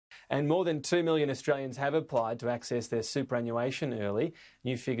And more than 2 million Australians have applied to access their superannuation early.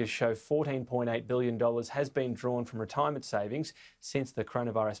 New figures show $14.8 billion has been drawn from retirement savings since the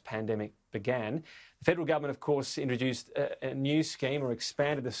coronavirus pandemic began. The federal government, of course, introduced a new scheme or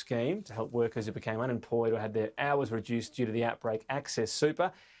expanded the scheme to help workers who became unemployed or had their hours reduced due to the outbreak access super.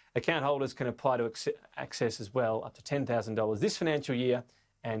 Account holders can apply to access as well up to $10,000 this financial year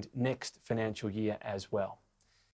and next financial year as well.